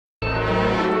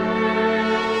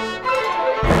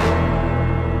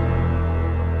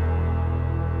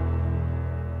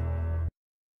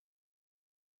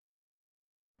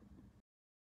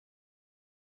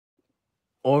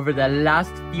Over the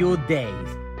last few days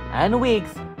and weeks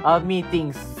of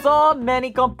meeting so many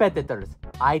competitors,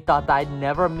 I thought I'd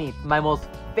never meet my most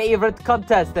favorite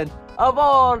contestant of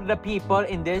all the people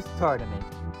in this tournament.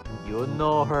 You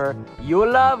know her, you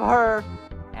love her,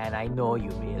 and I know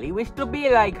you really wish to be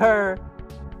like her.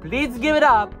 Please give it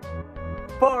up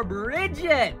for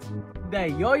Bridget, the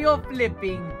yo-yo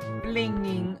flipping,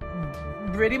 flinging,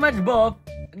 pretty much both,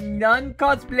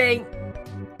 non-cosplaying.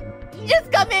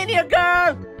 Just come in here,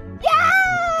 girl!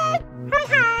 Yay!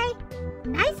 Hi!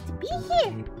 Nice to be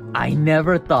here. I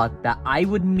never thought that I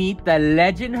would meet the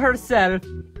legend herself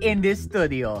in this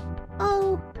studio.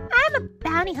 Oh, I'm a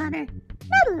bounty hunter,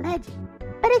 not a legend.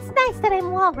 But it's nice that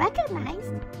I'm well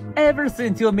recognized. Ever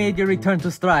since you made your return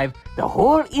to Strive, the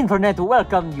whole internet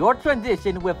welcomed your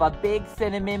transition with a big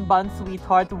cinnamon bun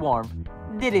sweetheart warmth,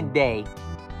 didn't they?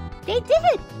 They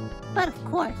did, but of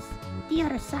course, the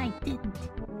other side didn't.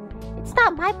 It's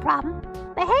not my problem,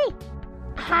 but hey,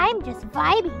 I'm just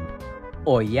vibing.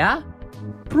 Oh yeah?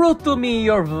 Prove to me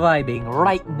you're vibing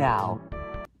right now.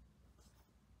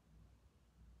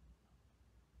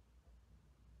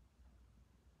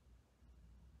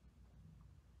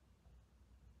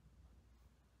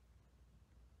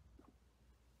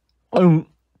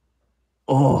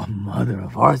 Oh, Mother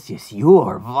of Arceus, you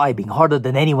are vibing harder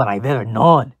than anyone I've ever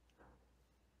known.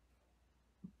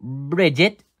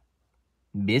 Bridget,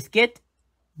 Biscuit,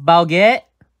 Baguette.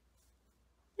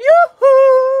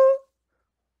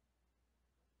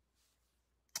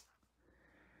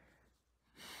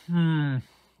 Yoo-hoo!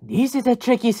 This is a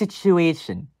tricky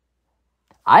situation.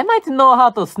 I might know how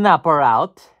to snap her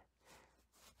out.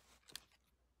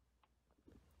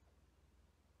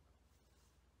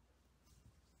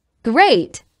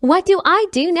 Great! What do I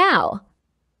do now?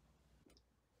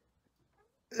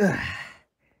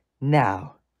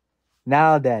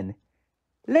 Now then,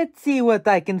 let's see what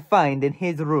I can find in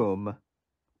his room.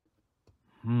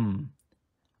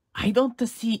 I don't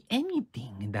see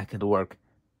anything that could work.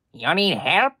 You need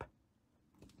help?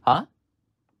 Huh?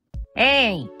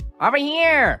 Hey, over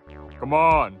here! Come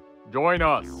on, join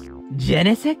us.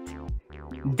 Genesect?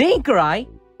 Dinkerai?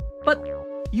 But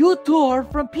you two are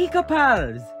from Pika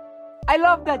Pals. I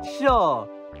love that show.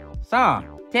 So,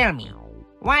 tell me,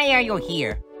 why are you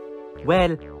here?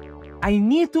 Well, I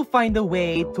need to find a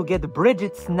way to get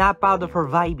Bridget snap out of her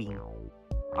vibing.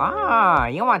 Ah,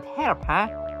 you want help, huh?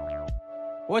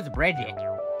 Who's Bridget?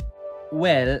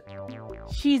 Well,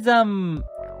 she's a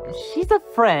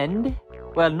friend.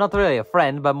 Well, not really a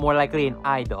friend, but more likely an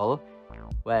idol.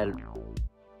 Well,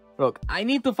 look, I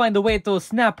need to find a way to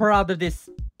snap her out of this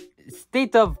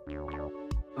state of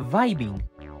vibing.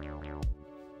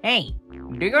 Hey,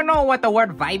 do you know what the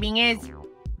word vibing is?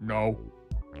 No.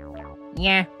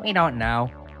 Yeah, we don't know.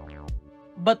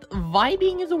 But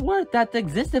vibing is a word that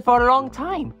existed for a long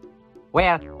time.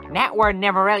 Well, that word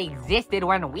never really existed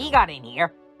when we got in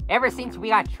here. Ever since we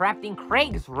got trapped in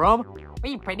Craig's room,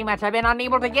 we pretty much have been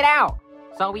unable to get out.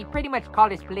 So we pretty much call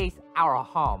this place our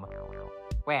home.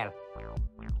 Well,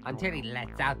 until he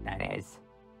lets out, that is.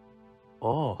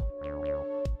 Oh.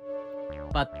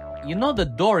 But you know the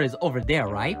door is over there,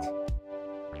 right?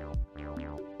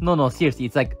 No, seriously,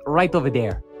 it's like right over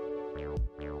there.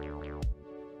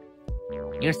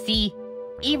 You see,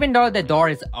 even though the door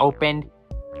is opened,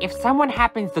 if someone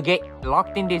happens to get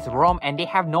locked in this room and they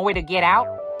have no way to get out,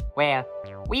 well,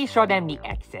 we show them the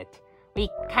exit. We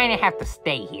kind of have to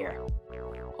stay here.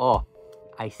 Oh,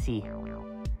 I see.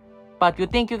 But you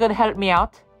think you can help me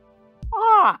out?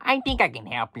 Oh, I think I can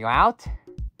help you out.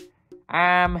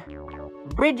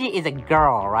 Bridget is a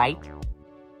girl, right?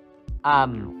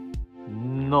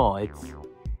 No,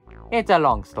 it's a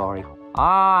long story.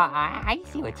 I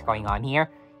see what's going on here.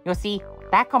 You see,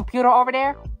 that computer over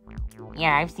there?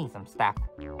 Yeah, I've seen some stuff.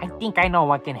 I think I know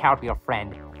what can help your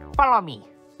friend. Follow me.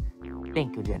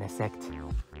 Thank you, Genesect.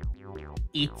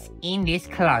 It's in this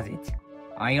closet.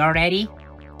 Are you ready?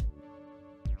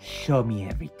 Show me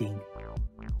everything.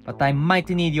 But I might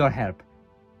need your help.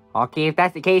 Okay, if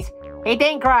that's the case, hey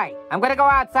Dinkerai, I'm gonna go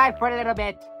outside for a little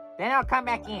bit. Then I'll come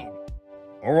back in.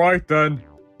 Alright then.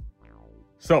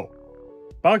 So,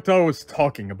 back to what I was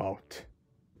talking about.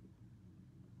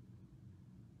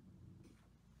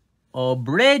 Oh,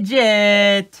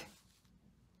 Bridget!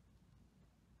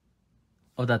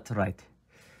 Oh, that's right.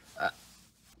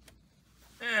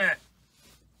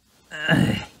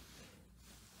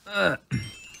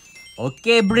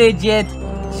 Okay, Bridget,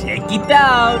 check it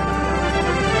out!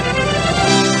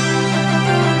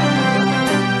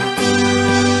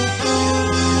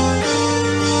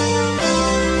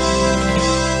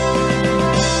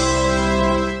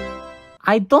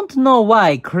 I don't know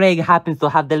why Craig happens to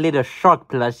have the little shark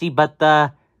plushie, but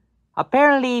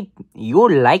apparently you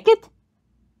like it?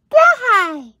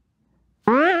 Blahaj!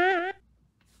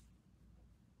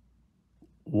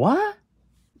 What?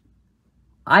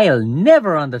 I'll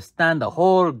never understand the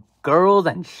whole girls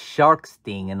and sharks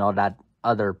thing and all that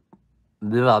other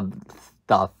blah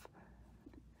stuff.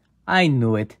 I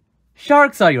knew it.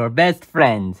 Sharks are your best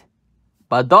friends.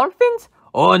 But dolphins?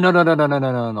 Oh,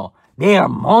 no. They are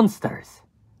monsters.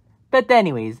 But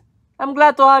anyways, I'm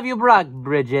glad to have you back,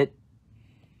 Bridget.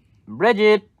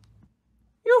 Bridget.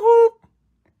 Yoo-hoo.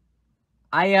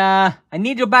 I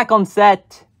need you back on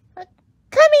set.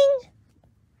 Coming!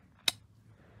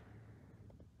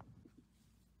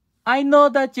 I know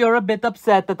that you're a bit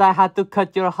upset that I had to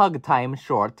cut your hug time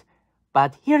short,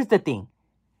 but here's the thing.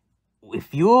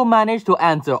 If you manage to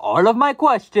answer all of my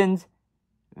questions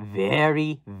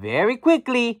very, very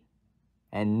quickly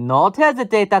and not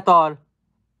hesitate at all,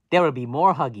 there will be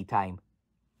more huggy time.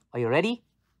 Are you ready?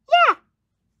 Yeah!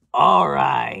 All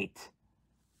right.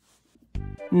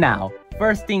 Now,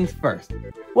 first things first.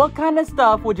 What kind of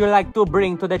stuff would you like to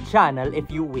bring to the channel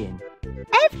if you win?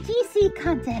 FGC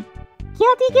content.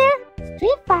 Guilty Gear,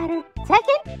 Street Fighter,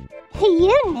 Tekken,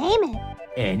 you name it.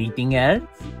 Anything else?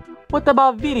 What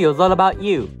about videos all about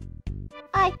you?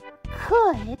 I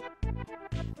could.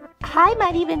 I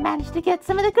might even manage to get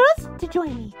some of the girls to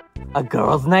join me. A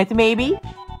girls' night, maybe?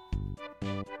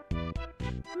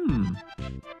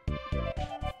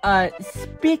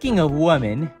 Speaking of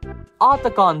women,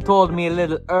 Otacon told me a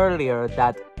little earlier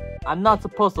that I'm not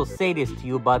supposed to say this to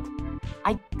you, but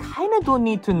I kinda do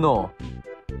need to know.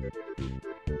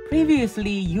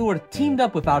 Previously, you were teamed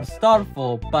up with our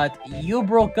Starfall, but you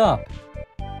broke up.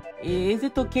 Is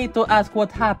it okay to ask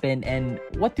what happened and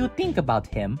what you think about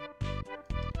him?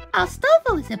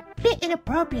 Astolfo is a bit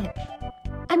inappropriate.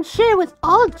 I'm sure it was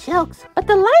all jokes, but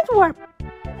the lines were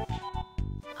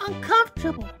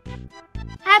uncomfortable.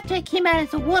 After I came out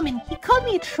as a woman, he called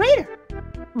me a traitor.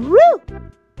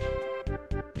 Rude!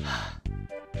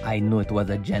 I knew it was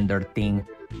a gender thing.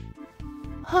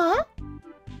 Huh?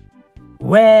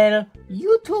 Well,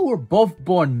 you two were both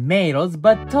born males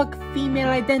but took female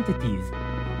identities.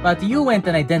 But you went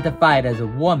and identified as a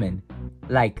woman.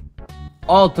 Like,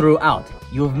 all throughout,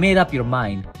 you've made up your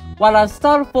mind. While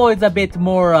Astolfo is a bit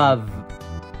more of,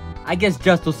 I guess,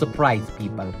 just to surprise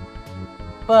people.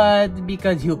 But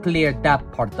because you cleared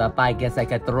that part up, I guess I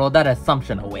could throw that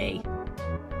assumption away.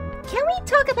 Can we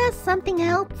talk about something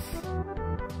else?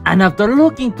 And after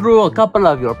looking through a couple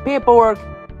of your paperwork,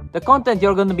 the content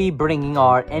you're going to be bringing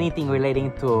are anything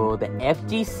relating to the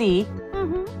FGC,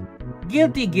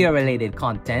 Guilty Gear related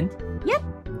content. Yep.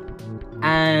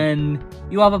 And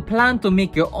you have a plan to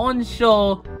make your own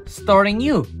show starring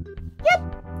you. Yep.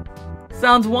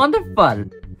 Sounds wonderful.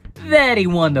 Very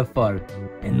wonderful.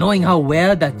 And knowing how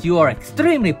well that you are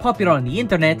extremely popular on the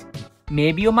internet,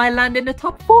 maybe you might land in the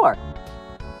top 4.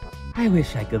 I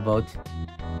wish I could vote.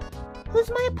 Who's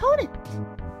my opponent?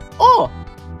 Oh!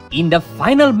 In the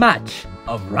final match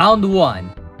of round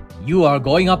 1, you are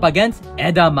going up against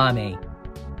Edamame.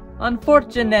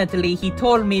 Unfortunately, he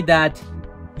told me that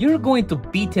you're going to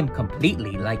beat him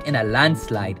completely, like in a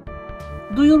landslide.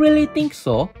 Do you really think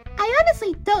so? I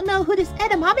honestly don't know who this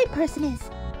edamame person is.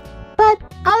 But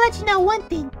I'll let you know one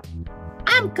thing.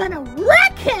 I'm gonna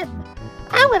wreck him!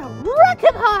 I'm gonna wreck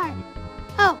him hard!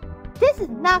 Oh, this is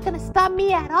not gonna stop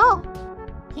me at all.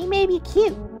 He may be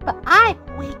cute, but I'm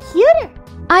way cuter.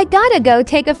 I gotta go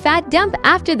take a fat dump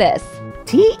after this.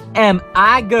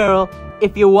 TMI girl,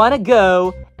 if you wanna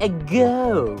go,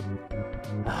 go.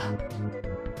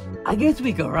 I guess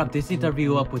we can wrap this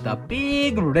interview up with a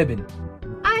big ribbon.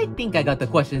 I think I got the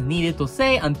questions needed to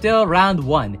say until round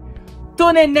 1.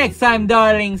 Tune in next time,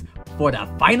 darlings, for the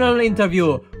final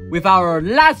interview with our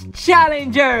last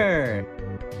challenger.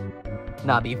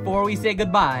 Now, before we say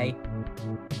goodbye,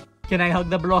 can I hug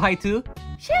the Blahaj too?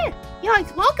 Sure, you're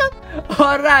always welcome.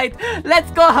 Alright, let's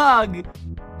go hug!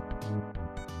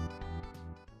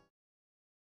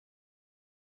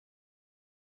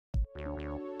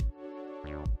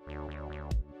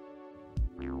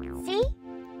 See?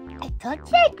 I told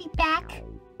you I'd be back.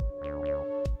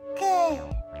 Good.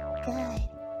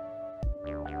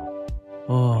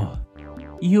 Oh,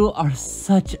 you are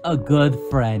such a good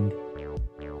friend.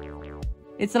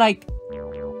 It's like,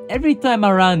 every time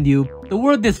around you, the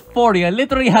word dysphoria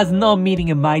literally has no meaning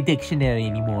in my dictionary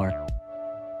anymore.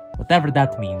 Whatever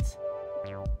that means.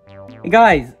 Hey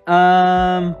guys,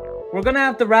 we're gonna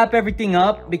have to wrap everything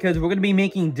up because we're gonna be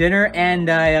making dinner and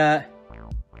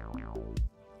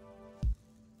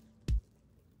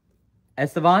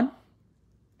Esteban?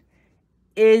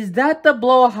 is that the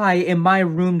blowhigh in my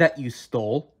room that you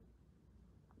stole?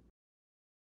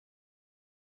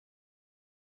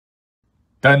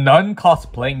 The nun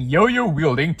cosplaying yo-yo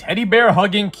wielding teddy bear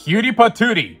hugging cutie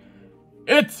patootie.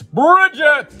 It's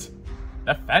Bridget!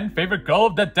 The fan favorite girl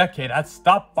of the decade has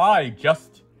stopped by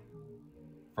just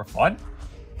for fun?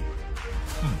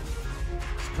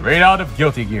 Straight out of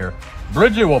Guilty Gear,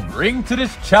 Bridget will bring to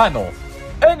this channel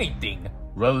anything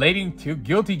relating to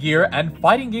Guilty Gear and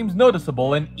fighting games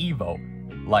noticeable in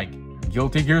EVO, like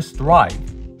Guilty Gear Strive,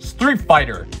 Street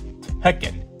Fighter,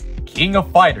 Tekken, King of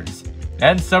Fighters,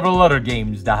 and several other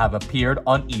games that have appeared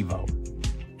on EVO.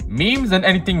 Memes and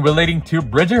anything relating to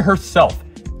Bridget herself,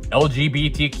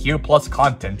 LGBTQ plus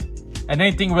content, and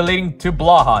anything relating to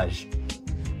Blahaj.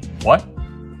 What?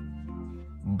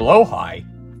 Blowhigh?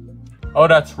 Oh,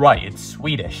 that's right, it's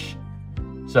Swedish.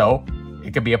 So,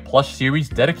 it could be a plush series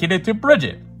dedicated to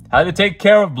Bridget, how to take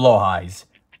care of blowhighs.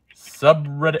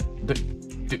 Subreddit...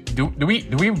 Do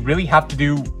we really have to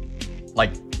do,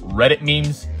 like, Reddit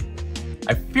memes?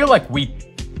 I feel like we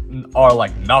are,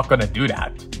 like, not gonna do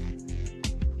that.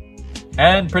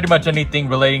 And pretty much anything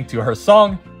relating to her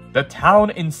song, The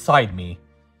Town Inside Me.